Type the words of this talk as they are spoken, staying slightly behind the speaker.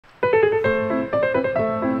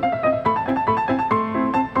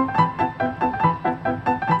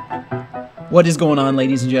What is going on,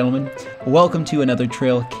 ladies and gentlemen? Welcome to another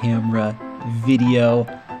trail camera video.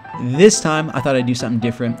 This time I thought I'd do something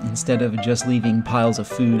different. Instead of just leaving piles of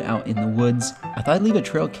food out in the woods, I thought I'd leave a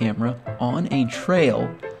trail camera on a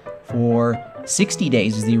trail for 60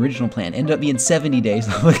 days is the original plan. Ended up being 70 days.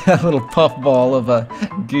 Look at that little puffball of a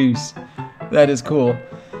goose. That is cool.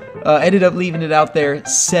 Ended up leaving it out there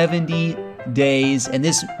 70 days, and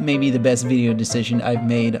this may be the best video decision I've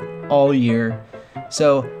made all year.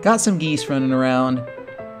 So, got some geese running around,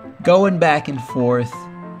 going back and forth.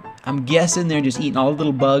 I'm guessing they're just eating all the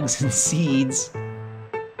little bugs and seeds.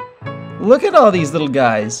 Look at all these little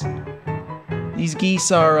guys. These geese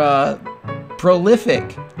are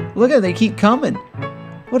prolific. Look at them, they keep coming.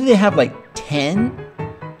 What do they have, like 10?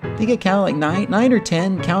 I think I counted like 9 or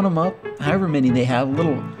 10, count them up, however many they have.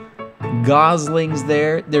 Little goslings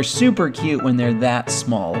there. They're super cute when they're that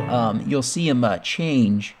small. You'll see them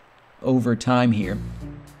change over time here.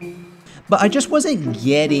 But I just wasn't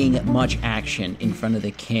getting much action in front of the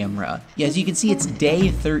camera. Yeah, as you can see, it's day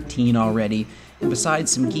 13 already. And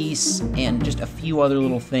besides some geese and just a few other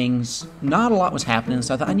little things, not a lot was happening,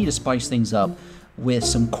 so I thought I need to spice things up with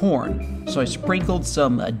some corn. So I sprinkled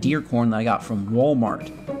some deer corn that I got from Walmart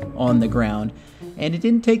on the ground. And it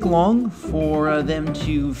didn't take long for them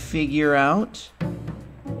to figure out.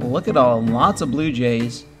 Look at lots of blue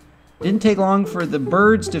jays. Didn't take long for the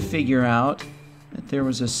birds to figure out that there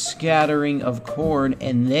was a scattering of corn,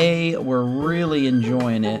 and they were really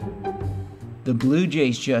enjoying it. The blue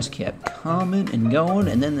jays just kept coming and going,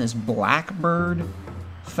 and then this blackbird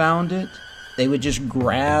found it. They would just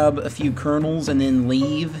grab a few kernels and then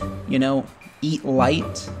leave, you know, eat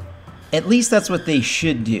light. At least that's what they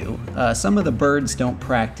should do. Some of the birds don't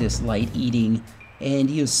practice light eating, and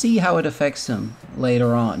you'll see how it affects them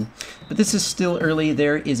later on. But this is still early.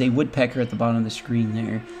 There is a woodpecker at the bottom of the screen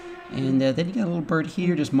there. And then you got a little bird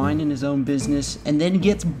here just minding his own business, and then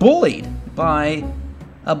gets bullied by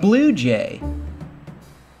a blue jay.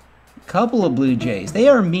 A couple of blue jays. They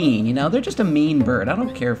are mean, you know. They're just a mean bird. I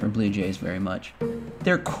don't care for blue jays very much.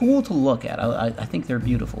 They're cool to look at. I think they're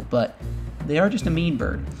beautiful, but they are just a mean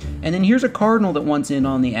bird. And then here's a cardinal that wants in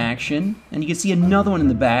on the action. And you can see another one in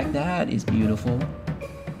the back. That is beautiful.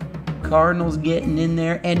 Cardinal's getting in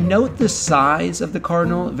there. And note the size of the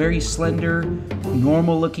cardinal. Very slender,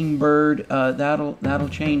 normal looking bird. That'll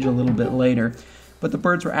change a little bit later. But the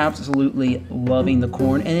birds were absolutely loving the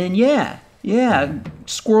corn. And then yeah,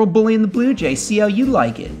 squirrel bullying the blue jay. See how you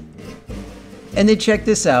like it. And then check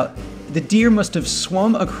this out. The deer must have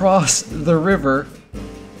swum across the river,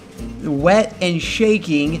 wet and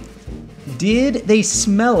shaking. Did they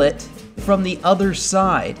smell it from the other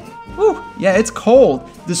side? Whew, yeah, it's cold.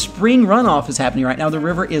 The spring runoff is happening right now. The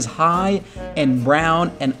river is high and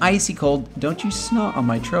brown and icy cold. Don't you snot on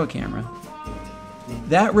my trail camera.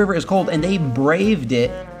 That river is cold, and they braved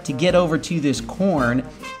it to get over to this corn.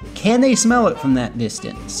 Can they smell it from that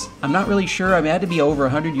distance? I'm not really sure. I mean, it had to be over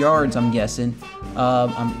 100 yards, I'm guessing.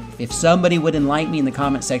 If somebody would enlighten me in the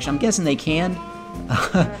comment section, I'm guessing they can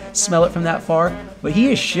smell it from that far. But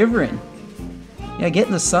he is shivering. Yeah, get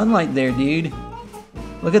in the sunlight there, dude.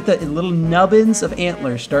 Look at the little nubbins of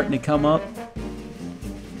antlers starting to come up.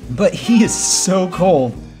 But he is so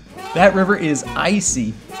cold. That river is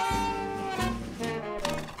icy.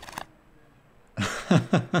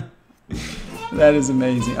 That is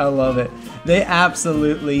amazing. I love it. They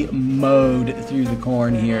absolutely mowed through the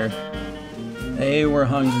corn here. They were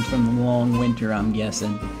hungry from the long winter, I'm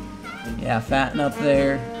guessing. Yeah, fatten up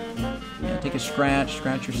there. Yeah, take a scratch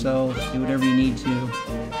yourself, do whatever you need to.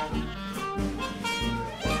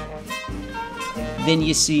 Then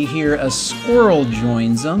you see here a squirrel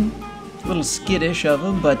joins them. A little skittish of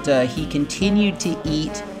him, but he continued to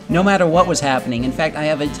eat no matter what was happening. In fact, I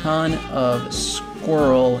have a ton of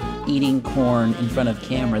squirrel eating corn in front of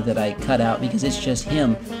camera that I cut out because it's just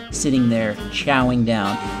him sitting there chowing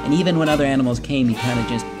down. And even when other animals came, he kind of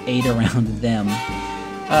just ate around them.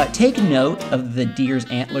 Take note of the deer's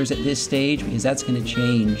antlers at this stage because that's going to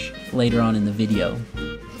change later on in the video.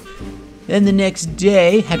 Then the next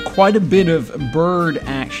day had quite a bit of bird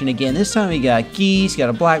action again. This time you got geese, you got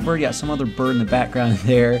a blackbird, you got some other bird in the background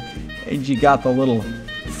there, and you got the little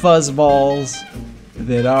fuzzballs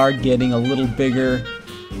that are getting a little bigger.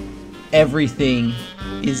 Everything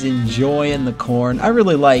is enjoying the corn. I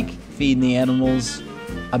really like feeding the animals.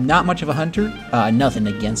 I'm not much of a hunter. Nothing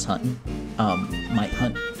against hunting. Might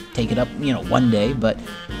hunt, take it up, you know, one day. But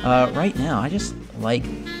right now, I just like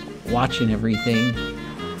watching everything.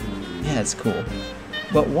 Yeah, it's cool.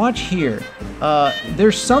 But watch here.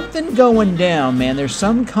 There's something going down, man. There's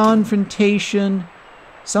some confrontation.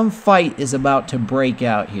 Some fight is about to break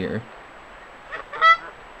out here.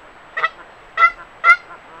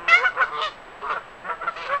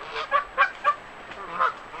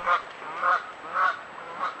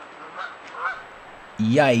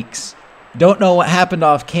 Yikes. Don't know what happened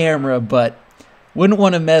off camera, but wouldn't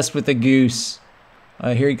want to mess with the goose.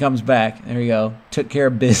 Here he comes back. There you go. Took care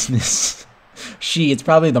of business. It's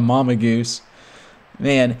probably the mama goose.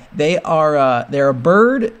 Man, they're a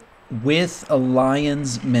bird with a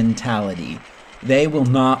lion's mentality. They will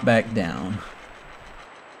not back down.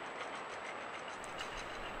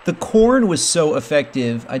 The corn was so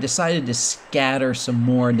effective, I decided to scatter some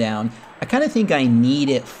more down. I kind of think I need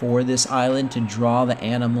it for this island to draw the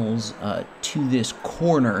animals to this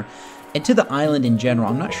corner and to the island in general.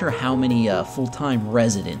 I'm not sure how many full-time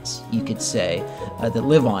residents, you could say, that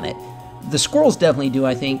live on it. The squirrels definitely do,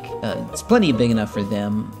 I think. It's plenty big enough for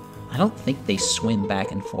them. I don't think they swim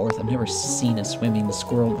back and forth. I've never seen a swimming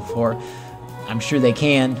squirrel before. I'm sure they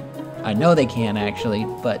can. I know they can, actually,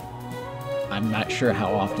 but I'm not sure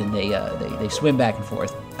how often they swim back and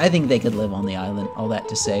forth. I think they could live on the island, all that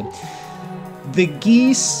to say. The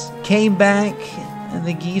geese came back, and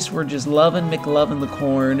the geese were just McLovin' the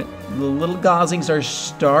corn. The little goslings are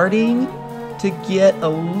starting to get a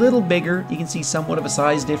little bigger. You can see somewhat of a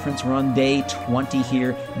size difference. We're on day 20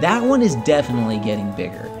 here. That one is definitely getting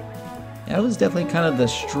bigger. That was definitely kind of the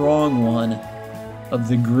strong one of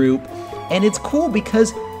the group. And it's cool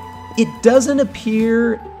because it doesn't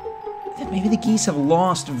appear that maybe the geese have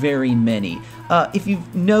lost very many. If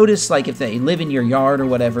you've noticed, like if they live in your yard or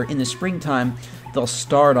whatever, in the springtime, they'll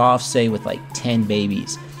start off, say, with like 10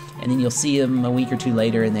 babies. And then you'll see them a week or two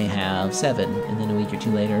later and they have 7. And then a week or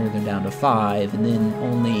two later, they're down to 5. And then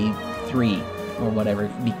only 3 or whatever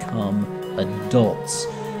become adults.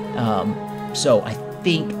 So I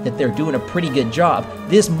think that they're doing a pretty good job.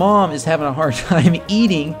 This mom is having a hard time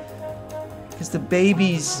eating because the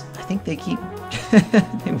babies, I think they keep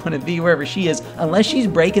they want to be wherever she is, unless she's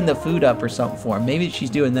breaking the food up or something for them. Maybe she's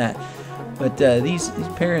doing that. But these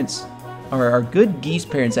parents are good geese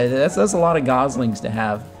parents. That's a lot of goslings to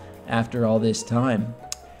have after all this time.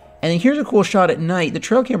 And then here's a cool shot at night. The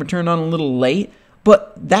trail camera turned on a little late,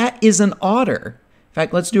 but that is an otter. In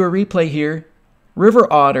fact, let's do a replay here.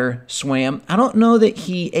 River otter swam. I don't know that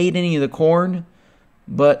he ate any of the corn,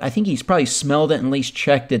 but I think he's probably smelled it and at least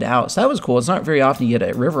checked it out. So that was cool. It's not very often you get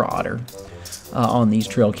a river otter on these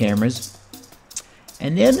trail cameras.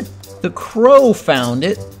 And then the crow found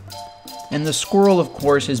it, and the squirrel, of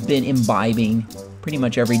course, has been imbibing pretty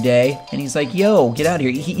much every day. And he's like, yo, get out of here.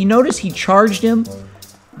 You notice he charged him,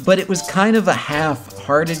 but it was kind of a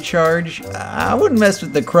half-hearted charge. I wouldn't mess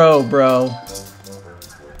with the crow, bro.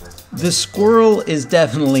 The squirrel is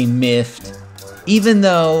definitely miffed. Even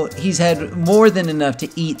though he's had more than enough to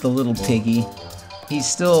eat the little piggy, he's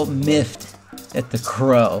still miffed at the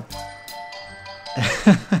crow.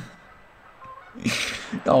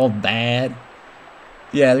 All bad.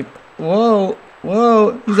 Yeah, whoa,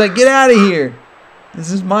 whoa. He's like, get out of here.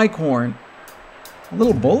 This is my corn. A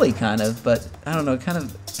little bully, kind of, but I don't know, kind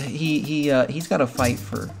of, he's got to fight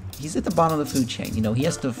for, he's at the bottom of the food chain, you know, he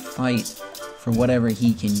has to fight for whatever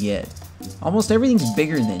he can get. Almost everything's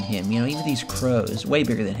bigger than him, you know, even these crows, way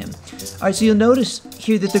bigger than him. All right, so you'll notice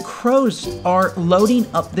here that the crows are loading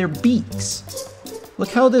up their beaks. Look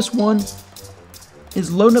how this one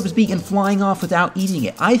is loading up his beak and flying off without eating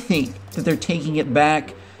it. I think that they're taking it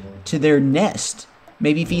back to their nest,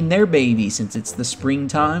 maybe feeding their baby since it's the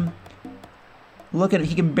springtime. Look at it,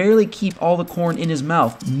 he can barely keep all the corn in his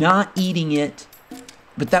mouth, not eating it.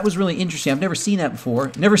 But that was really interesting. I've never seen that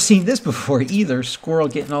before. Never seen this before either. Squirrel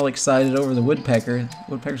getting all excited over the woodpecker.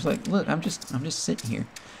 Woodpecker's like, look, I'm just sitting here.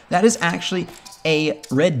 That is actually a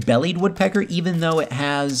red-bellied woodpecker, even though it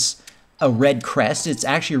has a red crest. It's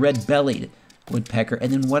actually a red-bellied woodpecker.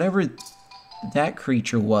 And then whatever that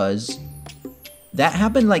creature was, that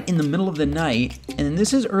happened like in the middle of the night. And then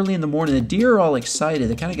this is early in the morning. The deer are all excited.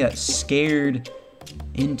 They kind of got scared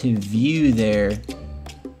into view there.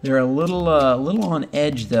 They're a little on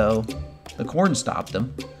edge though. The corn stopped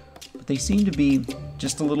them, but they seem to be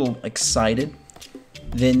just a little excited.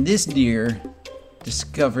 Then this deer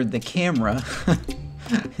discovered the camera.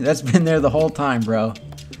 That's been there the whole time, bro.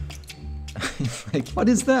 Like, what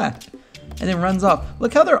is that? And then runs off.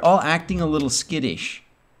 Look how they're all acting a little skittish.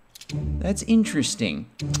 That's interesting.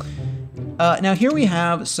 Now here we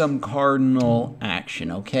have some cardinal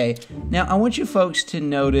action, okay? Now I want you folks to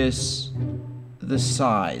notice the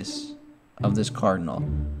size of this cardinal.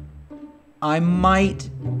 I might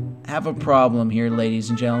have a problem here, ladies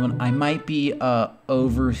and gentlemen. I might be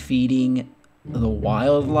overfeeding the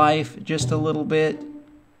wildlife just a little bit.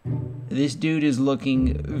 This dude is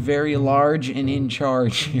looking very large and in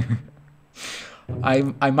charge here.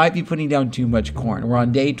 I might be putting down too much corn. We're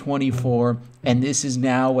on day 24, and this is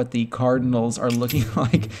now what the cardinals are looking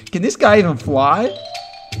like. Can this guy even fly?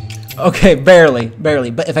 Okay, barely,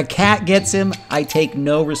 barely. But if a cat gets him, I take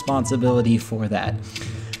no responsibility for that.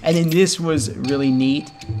 And then this was really neat.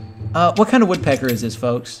 What kind of woodpecker is this,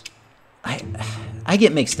 folks? I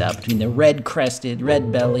get mixed up between the red-crested,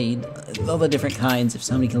 red-bellied, all the different kinds. If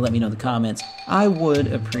somebody can let me know in the comments, I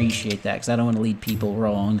would appreciate that because I don't want to lead people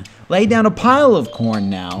wrong. Lay down a pile of corn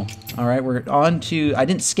now. All right, we're on to, I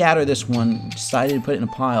didn't scatter this one, decided to put it in a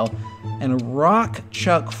pile. And a rock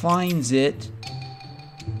chuck finds it,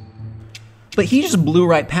 but he just blew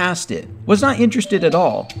right past it. Was not interested at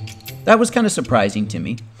all. That was kind of surprising to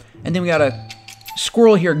me. And then we got a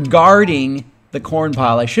squirrel here guarding the corn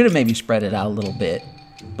pile. I should have maybe spread it out a little bit,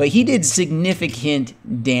 but he did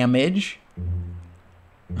significant damage.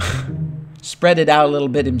 Spread it out a little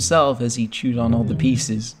bit himself as he chewed on all the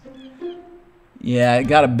pieces. Yeah, I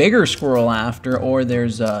got a bigger squirrel after, or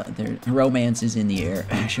there's romance is in the air,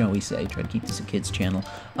 shall we say. Try to keep this a kid's channel.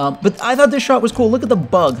 But I thought this shot was cool. Look at the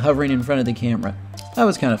bug hovering in front of the camera. That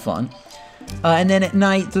was kind of fun. And then at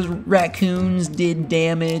night, the raccoons did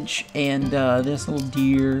damage, and this little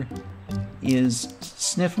deer is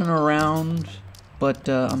sniffing around. But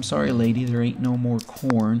I'm sorry, lady, there ain't no more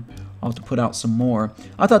corn. I'll have to put out some more.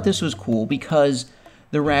 I thought this was cool because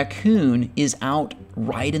the raccoon is out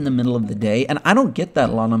right in the middle of the day, and I don't get that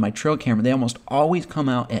a lot on my trail camera. They almost always come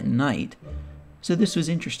out at night. So this was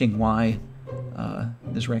interesting why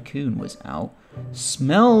this raccoon was out.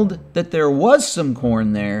 Smelled that there was some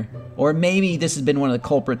corn there, or maybe this has been one of the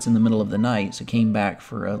culprits in the middle of the night, so came back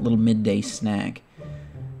for a little midday snack.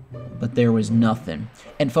 But there was nothing.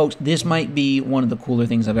 And folks, this might be one of the cooler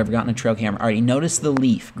things I've ever gotten a trail camera. Already notice the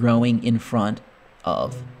leaf growing in front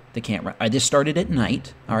of the camera. All right, this started at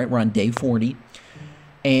night. All right, we're on day 40.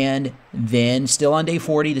 And then still on day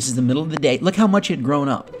 40, this is the middle of the day. Look how much it had grown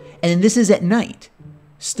up. And then this is at night.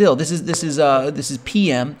 Still, this is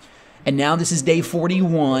PM. And now this is day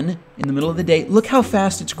 41 in the middle of the day. Look how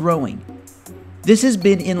fast it's growing. This has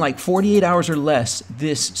been in like 48 hours or less.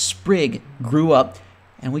 This sprig grew up.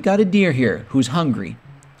 And we got a deer here who's hungry.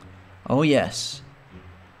 Oh, yes.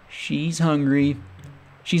 She's hungry.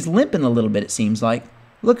 She's limping a little bit, it seems like.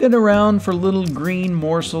 Looking around for little green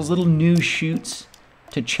morsels, little new shoots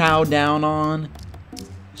to chow down on.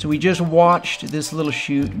 So we just watched this little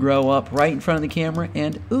shoot grow up right in front of the camera.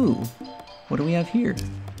 And, ooh, what do we have here?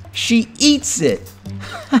 She eats it.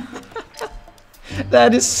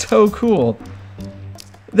 That is so cool.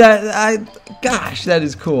 Gosh, that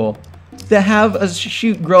is cool. To have a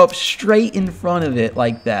shoot grow up straight in front of it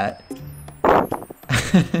like that.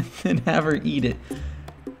 And have her eat it.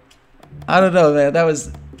 I don't know, man. That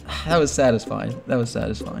was satisfying. That was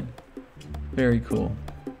satisfying. Very cool.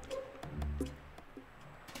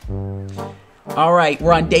 All right,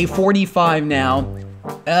 we're on day 45 now.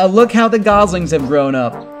 Look how the goslings have grown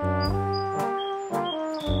up.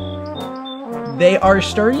 They are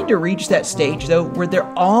starting to reach that stage, though, where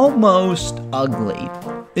they're almost ugly.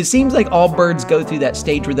 It seems like all birds go through that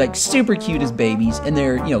stage where they're like super cute as babies and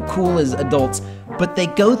they're, you know, cool as adults, but they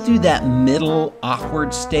go through that middle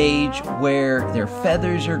awkward stage where their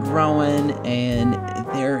feathers are growing and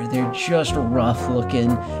they're just rough looking.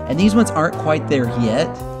 And these ones aren't quite there yet,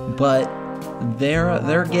 but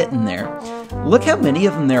they're getting there. Look how many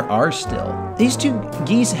of them there are still. These two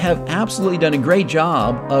geese have absolutely done a great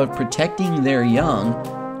job of protecting their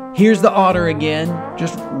young. Here's the otter again,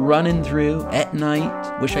 just running through at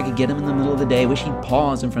night. Wish I could get him in the middle of the day. Wish he'd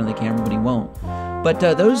pause in front of the camera, but he won't. But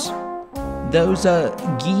those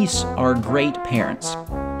geese are great parents.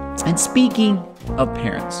 And speaking of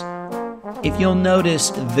parents, if you'll notice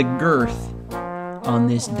the girth on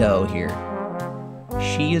this doe here,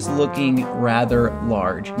 she is looking rather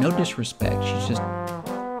large. No disrespect,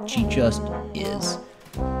 she just is.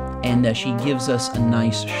 And she gives us a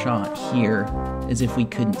nice shot here, as if we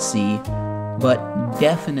couldn't see, but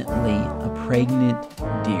definitely a pregnant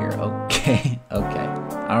deer. Okay,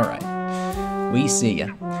 all right, we see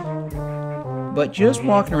ya. But just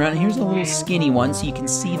walking around, here's a little skinny one, so you can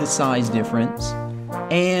see the size difference.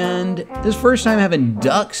 And this first time having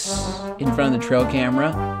ducks in front of the trail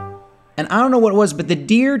camera, and I don't know what it was, but the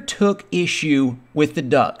deer took issue with the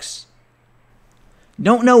ducks.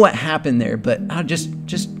 Don't know what happened there, but just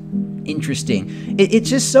interesting. It's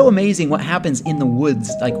just so amazing what happens in the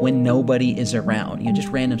woods, like when nobody is around. You know, just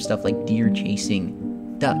random stuff like deer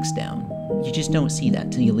chasing ducks down. You just don't see that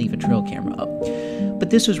until you leave a trail camera up. But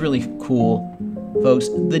this was really cool, folks.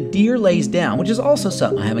 The deer lays down, which is also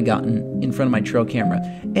something I haven't gotten in front of my trail camera.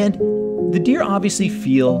 And the deer obviously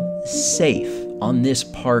feel safe on this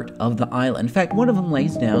part of the island. In fact, one of them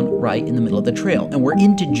lays down right in the middle of the trail. And we're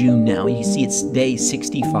into June now. You see it's day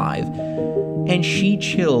 65. And she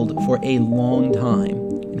chilled for a long time.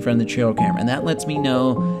 In front of the trail camera, and that lets me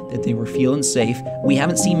know that they were feeling safe. We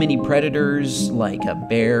haven't seen many predators like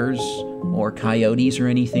bears or coyotes or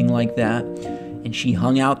anything like that, and she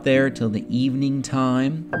hung out there till the evening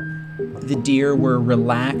time. The deer were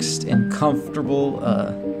relaxed and comfortable.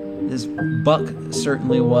 This buck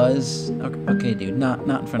certainly was. Okay, dude, not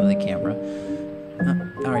in front of the camera.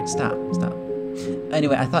 All right, stop.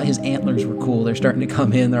 Anyway, I thought his antlers were cool. They're starting to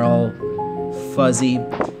come in. They're all fuzzy.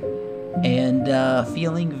 And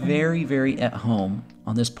feeling very, very at home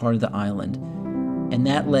on this part of the island. And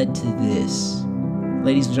that led to this.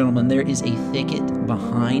 Ladies and gentlemen, there is a thicket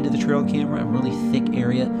behind the trail camera, a really thick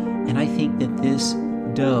area. And I think that this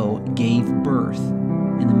doe gave birth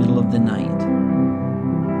in the middle of the night.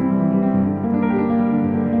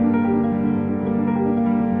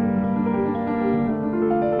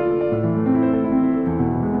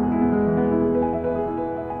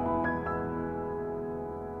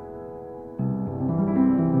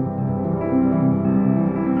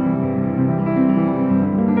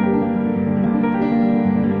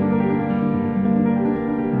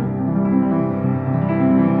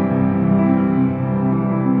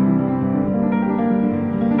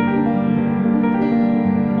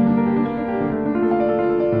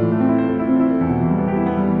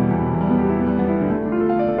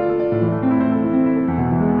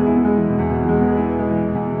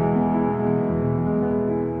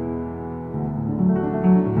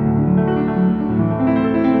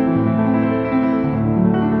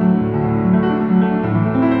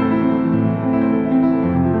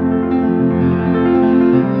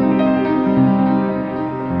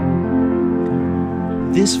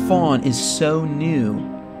 This fawn is so new.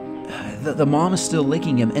 The mom is still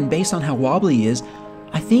licking him, and based on how wobbly he is,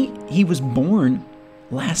 I think he was born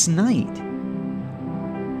last night.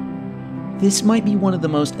 This might be one of the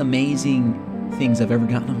most amazing things I've ever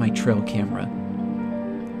gotten on my trail camera.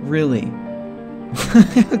 Really.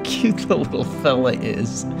 How cute the little fella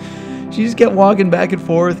is. She just kept walking back and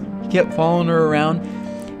forth, kept following her around,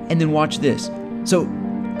 and then watch this. So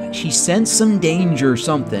she sensed some danger or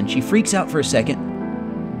something. She freaks out for a second,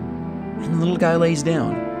 and the little guy lays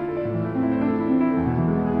down.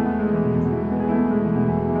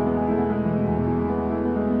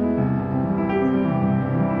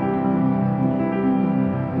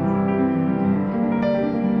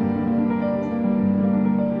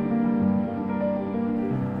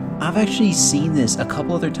 I've actually seen this a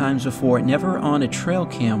couple other times before, never on a trail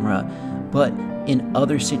camera, but in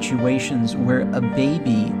other situations where a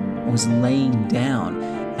baby was laying down.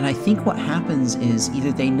 And I think what happens is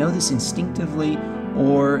either they know this instinctively,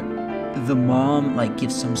 or the mom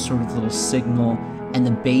gives some sort of little signal and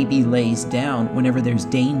the baby lays down whenever there's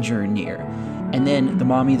danger near. And then the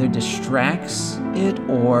mom either distracts it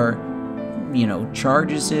or,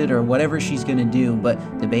 charges it or whatever she's going to do, but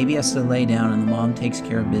the baby has to lay down and the mom takes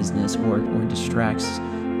care of business or distracts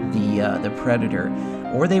the predator.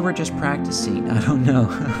 Or they were just practicing. I don't know.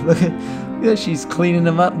 Look at she's cleaning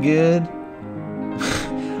them up good.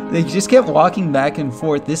 They just kept walking back and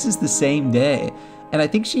forth. This is the same day. And I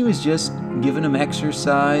think she was just giving him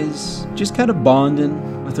exercise, just kind of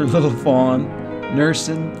bonding with her little fawn,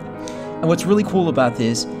 nursing. And what's really cool about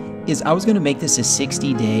this is I was going to make this a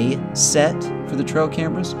 60-day set for the trail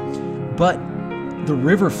cameras, but the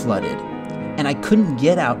river flooded and I couldn't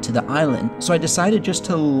get out to the island. So I decided just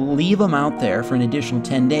to leave them out there for an additional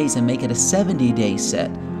 10 days and make it a 70-day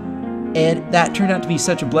set. And that turned out to be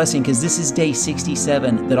such a blessing because this is day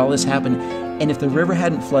 67 that all this happened. And if the river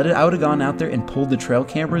hadn't flooded, I would have gone out there and pulled the trail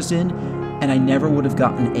cameras in, and I never would have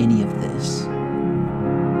gotten any of this.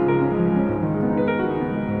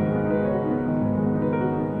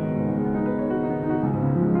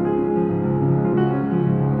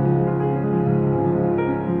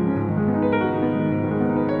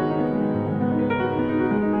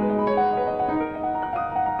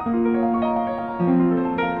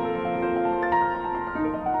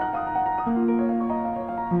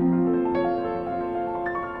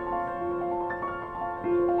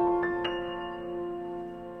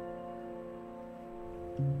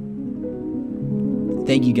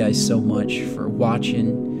 Thank you guys so much for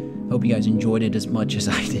watching. Hope you guys enjoyed it as much as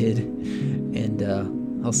I did. And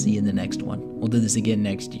I'll see you in the next one. We'll do this again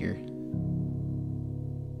next year.